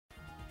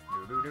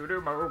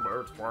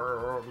Mobert's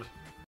World.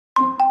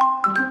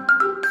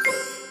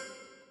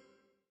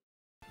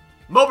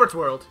 Mobert's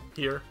World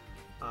here.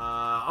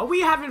 Are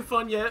we having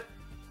fun yet?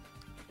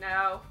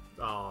 No.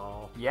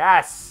 Oh.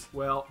 Yes.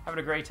 Well, having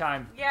a great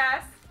time.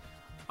 Yes.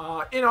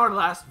 In our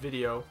last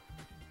video,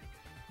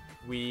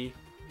 we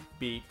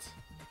beat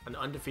an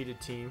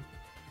undefeated team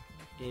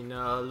in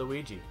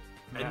Luigi,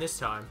 and this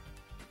time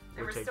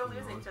we're still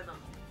losing to them.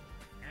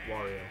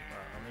 Wario.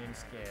 I mean,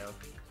 scale.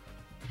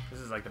 This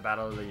is like the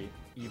battle of the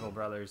evil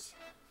brothers.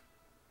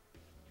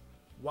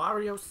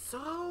 Wario's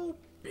so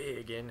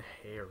big and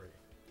hairy.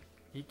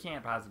 He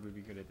can't possibly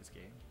be good at this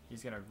game.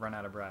 He's gonna run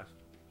out of breath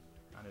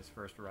on his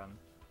first run.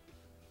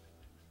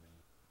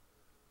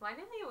 Why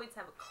did he always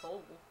have a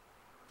cold?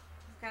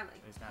 He's got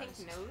like pink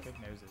nose. Pink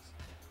noses.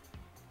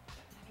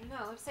 I don't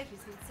know. It looks like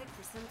he's been sick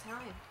for some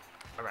time.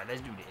 All right,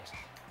 let's do this.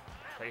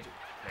 Play 2,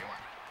 play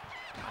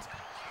 1. Let's go.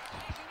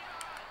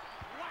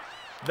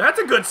 That's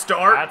a good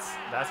start.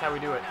 That's how we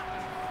do it.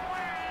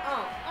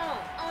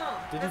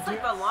 That's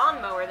like the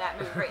lawnmower, that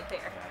move right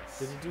there.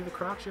 Did he do the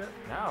crouch yet?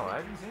 No,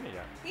 I haven't seen it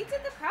yet. He did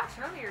the crouch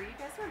earlier. You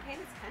guys weren't paying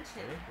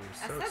attention. We were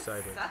so I said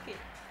excited. Suck it.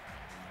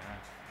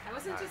 Yeah. I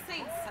wasn't just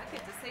saying suck it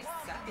to say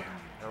suck it.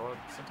 Well,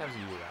 sometimes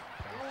you do that.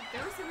 Well,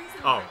 there was a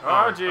reason. Oh,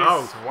 jeez.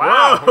 Oh,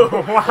 wow.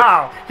 whoa.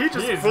 Wow. He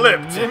just is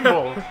flipped.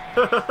 nimble.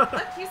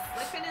 Look, he's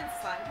slipping and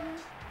sliding.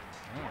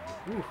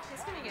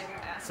 He's gonna get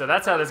that. So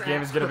that's how this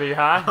game is gonna be,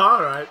 huh?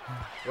 All right.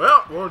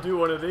 Well, we'll do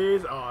one of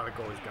these. Oh, the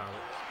goalie's got it.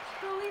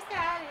 Goalie's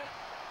got it.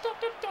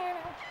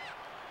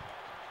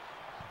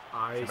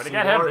 I Somebody see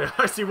get him. Wario.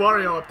 I see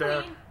Wario up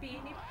there.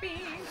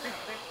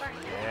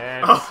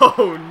 Yes.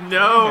 Oh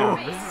no!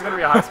 This is gonna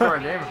be a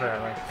high-scoring game,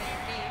 apparently.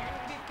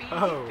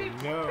 Oh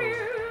no!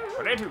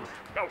 Play 2,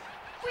 go.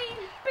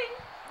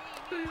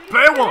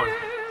 Player 1.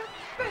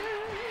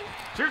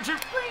 Shoot,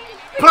 shoot.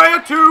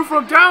 Player 2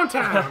 from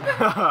downtown.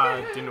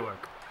 Didn't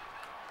work.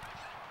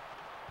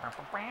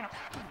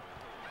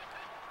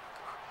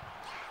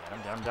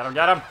 Get him,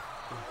 get him.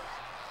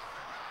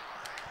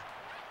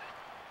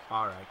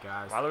 All right,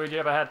 guys. Waluigi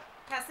up ahead.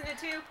 Passing it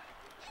to.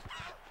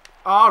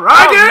 All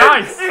right,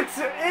 nice. It's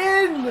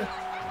in.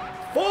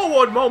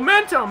 Forward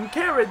momentum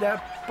carried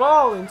that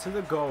ball into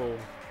the goal.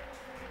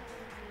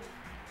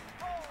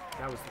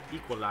 That was the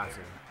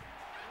equalizer.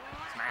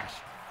 Smash.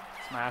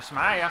 Smash,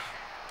 smash.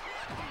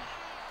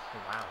 Oh,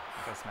 wow.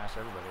 I smashed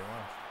everybody.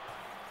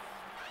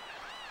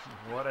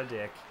 Wow. What a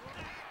dick.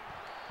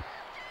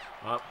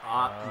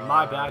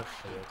 My bad.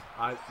 Shit.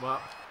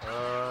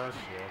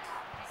 Shit.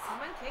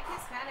 Someone kick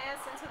his fat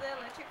ass into the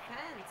electric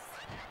fence.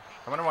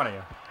 Come on, one of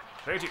you.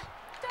 3, 2.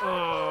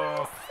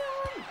 Oh.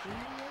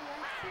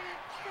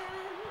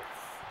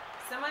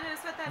 Someone knows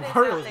what that is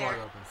Wario's out there. wide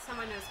open.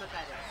 Someone knows what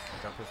that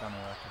is. Don't piss on the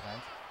electric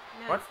fence.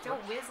 No, What?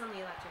 don't whiz on the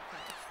electric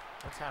fence.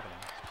 What's happening?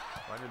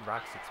 Why did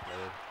rocks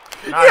explode?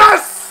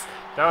 Yes!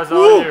 That was all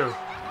Woo! you.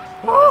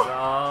 That was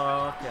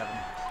all Kevin.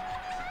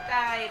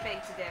 I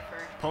beg to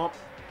differ. Pump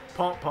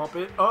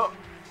it up.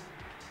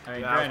 I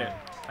mean, Yeah, granted,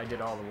 I did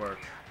all the work,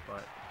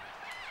 but...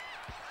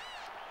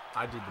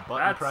 I did the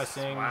button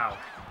pressing. Wow.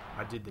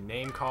 I did the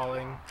name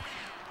calling.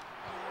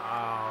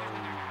 Oh,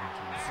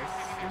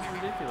 This is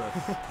ridiculous.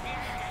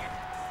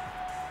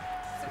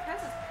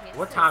 Surprised his pants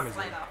what didn't time is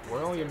slide it? off We're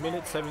his only a table.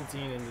 minute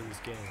 17 into this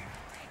game.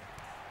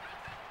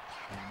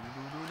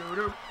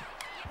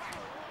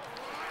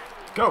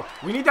 Go!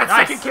 We need that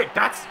Nice. second kick.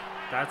 That was good.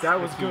 That is a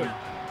rebound.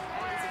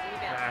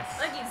 Yes.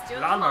 Look, he's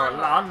doing Lawnmower, the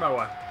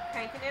lawnmower.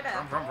 Cranking it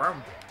up. Vroom,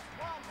 vroom.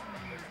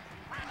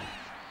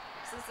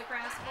 Is this the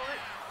grass court?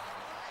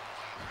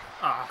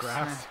 Oh,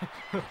 Grass.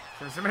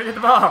 Somebody get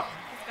the ball.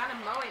 He's gotta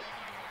mow it.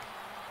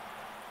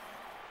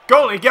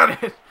 Goalie,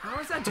 get it! How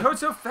is that toad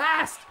so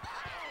fast?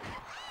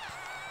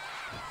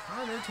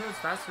 How are their toads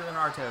faster than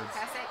our toads?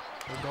 Pass it.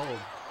 The goal.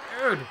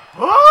 Dude.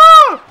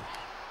 Ah!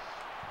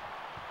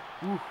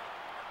 Ooh.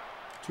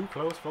 Too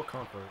close for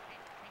comfort.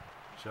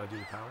 Should I do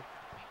the power?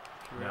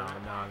 No,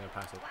 I'm gonna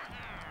pass it.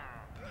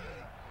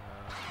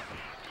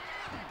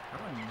 That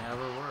one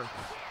never works.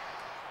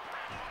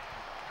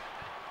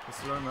 The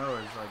slow-mo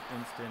is like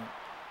instant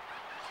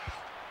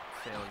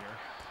failure.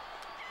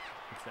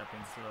 Except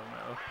in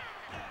slow-mo.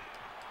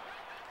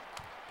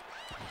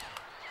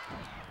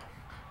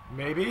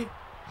 Maybe?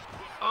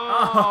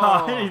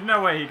 Oh! There's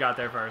no way he got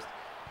there first.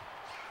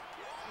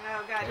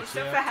 Oh god, he's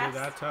so Get fast. to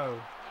that toe.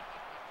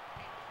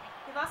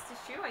 He lost his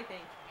shoe, I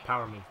think.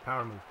 Power move,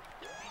 power move.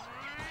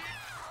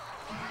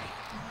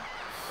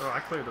 Oh, I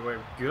cleared the way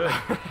good.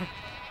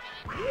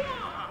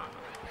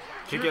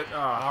 Kick it.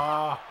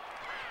 Ah.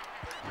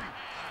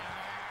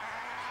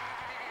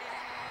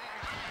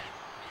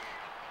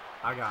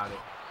 I got it.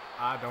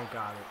 I don't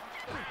got it.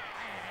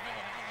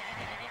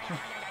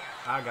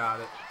 I got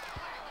it.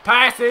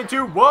 Pass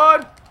into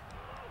one.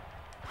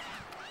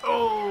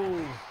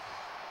 Oh.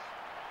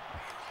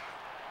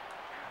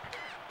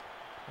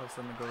 All of a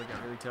sudden the goal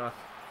got really tough.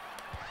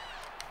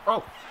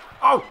 Oh.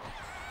 Oh.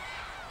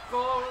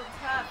 Goal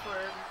tough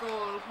or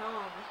goal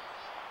home.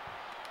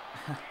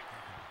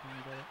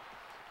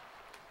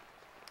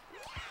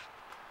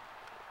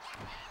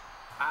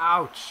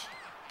 Ouch.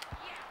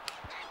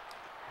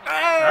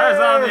 There's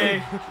on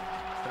me.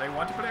 But I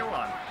want to, but I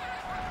want.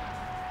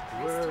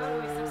 He's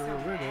totally so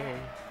bad.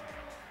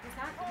 He's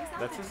not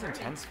That's his determined.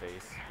 intense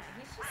face.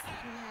 He's just, yeah,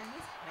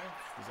 he's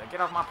pissed. He's like,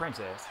 get off my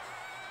princess.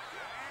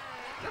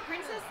 Your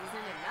princess is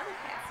in another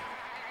castle.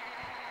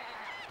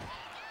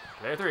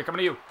 Player 3, coming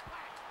to you.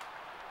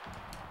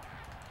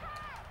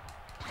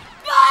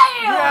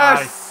 Fire!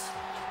 Nice.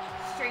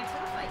 Straight to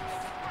the face.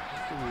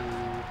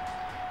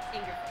 In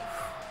your face.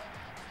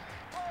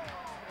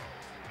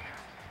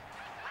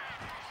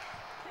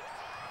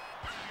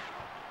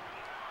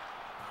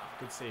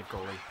 Good save,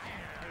 goalie.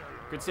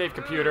 Good save,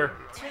 computer.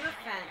 To the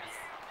fence.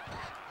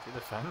 To the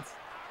fence.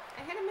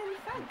 I hit him in the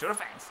fence. To the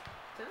fence.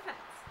 To the fence.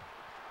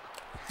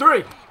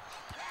 3,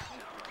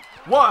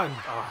 1.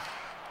 Oh,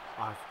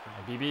 I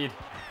BB'd.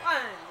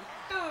 1,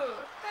 2,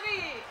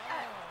 3.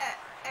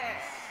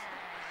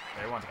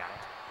 Everyone's got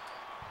it.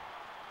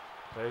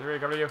 Player 3,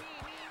 coming to you.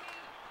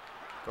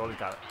 Goalie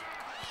got it.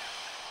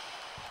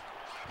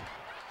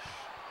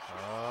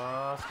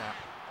 Oh, snap.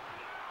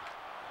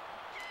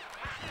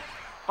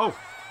 Oh,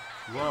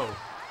 whoa.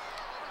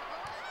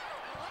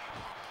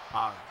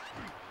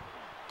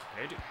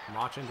 Player 2.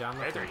 Launching down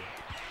the Player field.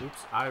 3.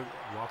 Oops, I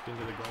walked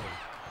into the goalie.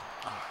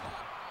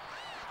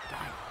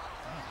 Dang.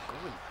 Oh,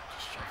 goalie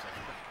just shoves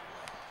everybody.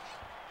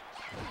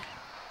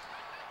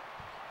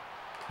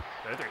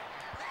 Player 3.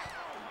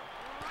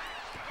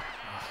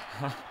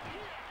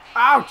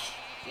 Ouch!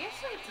 Do you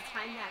actually have to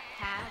time that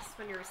pass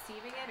when you're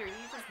receiving it, or do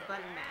you just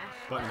button mash?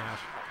 Button mash.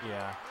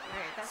 Yeah.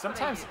 Alright, that's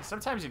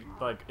Sometimes you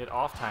like it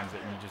off times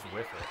it and you just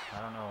whiff it.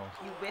 I don't know.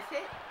 You whiff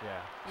it?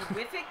 Yeah. You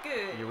whiff it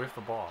good. You whiff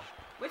the ball.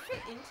 Whiff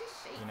it into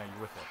shape. You know, you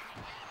whiff it.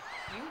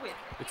 You whiff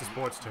it. It's a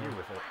sports term. You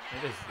whiff it.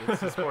 It is.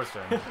 It's a sports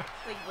term.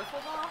 Like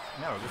wiffle ball?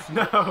 No, listen.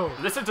 No.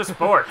 Listen to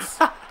sports.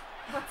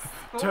 What's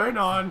sport? Turn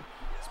on.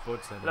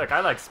 Sports center. Look,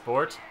 I like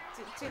sport.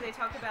 Do they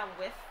talk about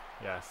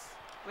Yes.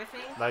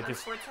 whiffing Like on if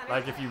Sports Center?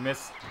 like if you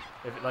miss,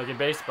 like in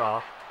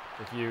baseball,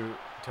 if you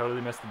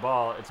totally miss the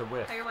ball, it's a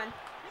whiff. Player 1.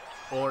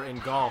 Or in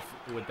golf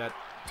with that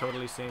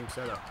totally same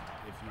setup.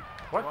 If you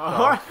What?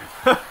 What?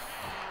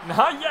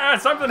 Not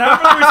yet. Something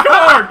happened. We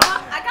scored.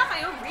 I got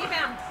my own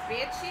rebound,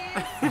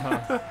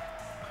 bitches.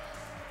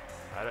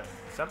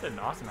 Something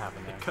awesome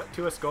happened there. Cut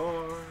to a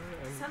score.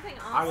 And Something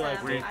I awesome.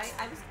 like weird.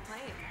 I was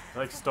playing.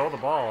 Like stole the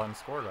ball and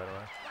scored right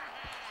away.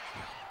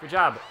 Good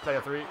job,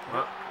 player 3.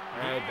 Well,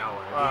 hey, don't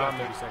worry. We got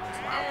 30 seconds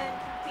left. And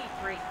complete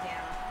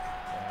breakdown.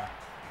 Yeah.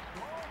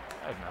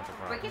 I have nothing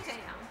wrong. Break it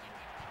down.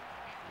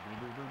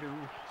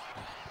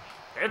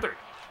 Player 3.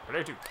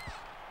 Player 2.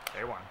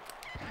 Player 1.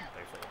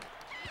 Player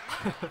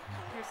 4.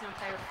 There's no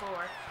player 4.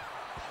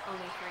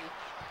 Only 3.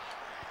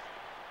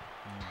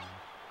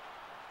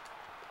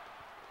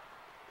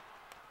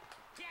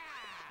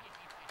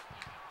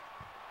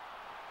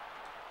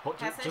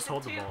 Just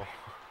hold the two. ball.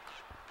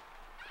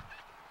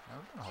 No,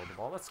 we're gonna hold the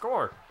ball. Let's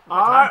score.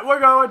 Alright, we're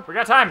going. We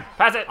got time.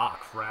 Pass it. Oh,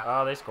 crap.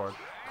 Oh, they scored.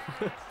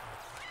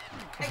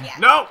 Yeah.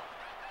 No!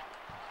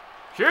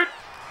 Shoot.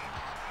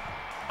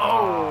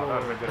 Oh,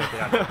 that would have been good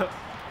at the end.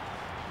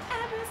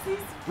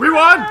 We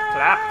won!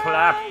 Clap,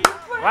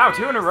 clap. Wow,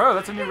 2 in a row.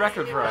 That's a new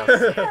record for us.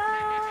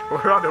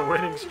 We're on a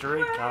winning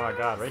streak. Oh my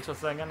god, Rachel's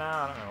singing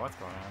now? I don't know what's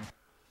going on.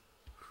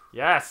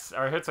 Yes,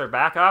 our hits are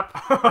back up.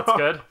 That's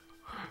good.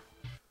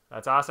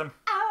 That's awesome.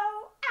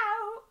 Ow,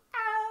 ow,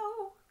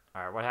 ow.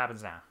 Alright, what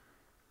happens now?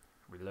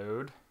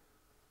 Reload.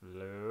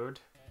 Load.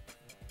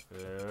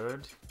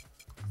 Load.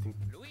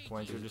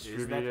 Points are Is that the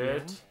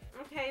distributed. end?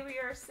 Okay, we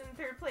are in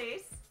 3rd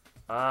place.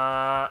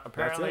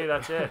 Apparently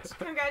that's it.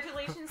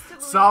 Congratulations to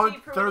Luigi Solid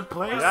for 3rd winning the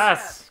place. World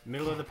Yes.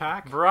 Middle of the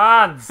pack.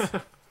 Bronze.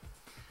 Cup.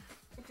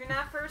 If you're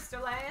not first or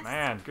last,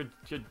 Man, good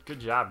job,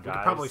 We guys.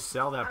 could probably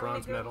sell that I'm gonna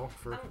bronze go- medal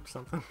for I'm-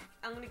 something.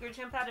 I'm gonna go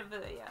jump out of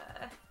the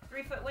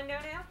 3-foot window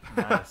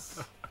now.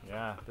 Nice.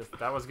 Yeah,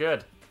 that was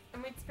good.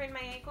 I'm going to sprain my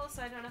ankle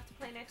so I don't have to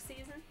play next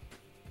season.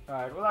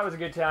 Alright, well that was a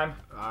good time.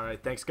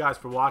 Alright, thanks guys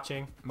for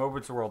watching.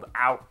 Mobert's World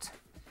out.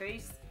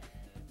 Peace.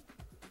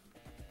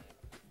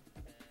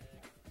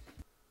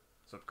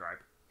 Subscribe.